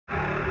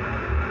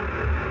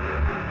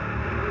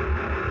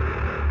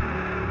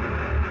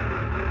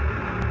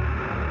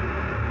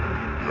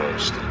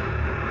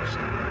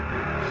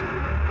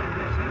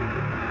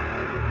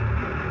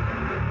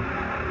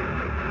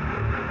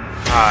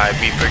I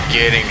be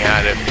forgetting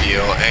how to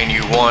feel, and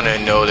you wanna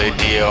know the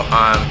deal.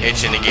 I'm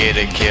itching to get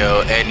a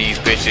kill, and these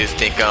bitches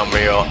think I'm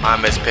real.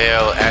 I'm as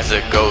pale as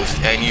a ghost,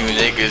 and you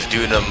niggas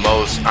do the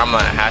most. I'ma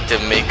have to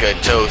make a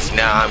toast,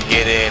 now I'm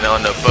getting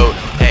on the boat.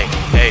 Hey,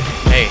 hey,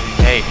 hey,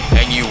 hey,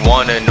 and you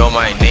wanna know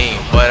my name,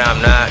 but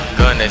I'm not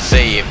gonna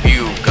say if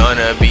you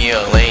gonna be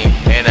a lame.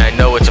 And I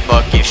know it's a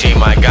fucking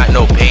shame, I got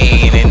no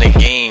pain in the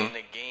game.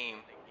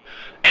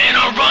 And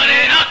I'm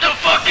running out the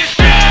fucking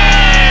stage.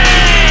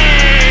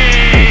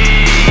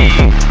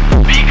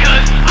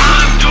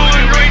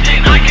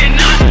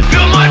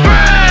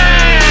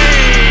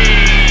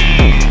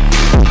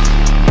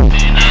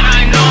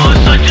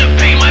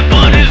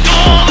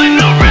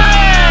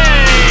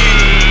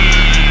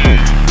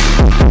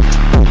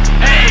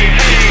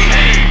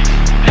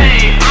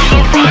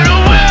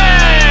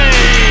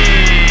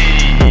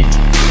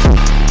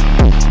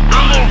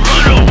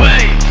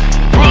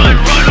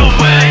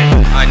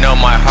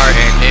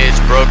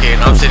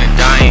 I'm sitting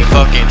dying,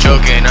 fucking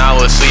choking. I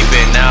was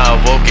sleeping, now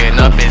I've woken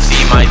up and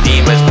see my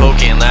demons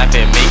poking,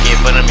 laughing, making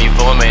fun of me,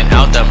 foaming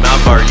out the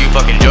mouth. Are you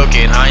fucking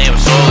joking? I am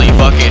slowly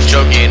fucking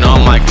choking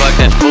on my Glock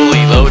that's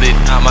fully loaded.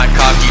 Not my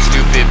cocky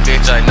stupid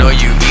bitch, I know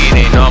you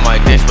eating on my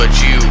dish, but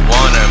you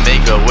wanna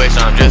make a wish.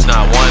 I'm just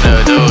not one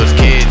of those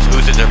kids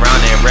who sits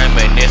around and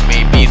reminisce.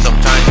 Maybe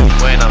sometimes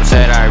when I'm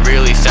sad, I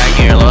really sat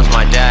here and lost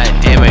my dad.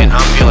 Damn it,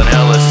 I'm feeling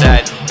hella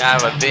sad.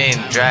 Now I've been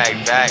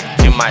dragged back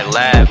to my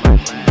lab.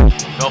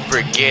 Don't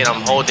forget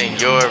I'm holding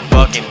your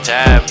fucking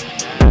tab.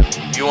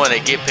 You wanna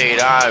get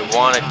paid, I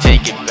wanna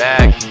take it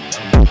back.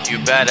 You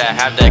better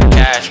have that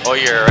cash or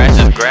your ass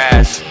is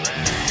grass.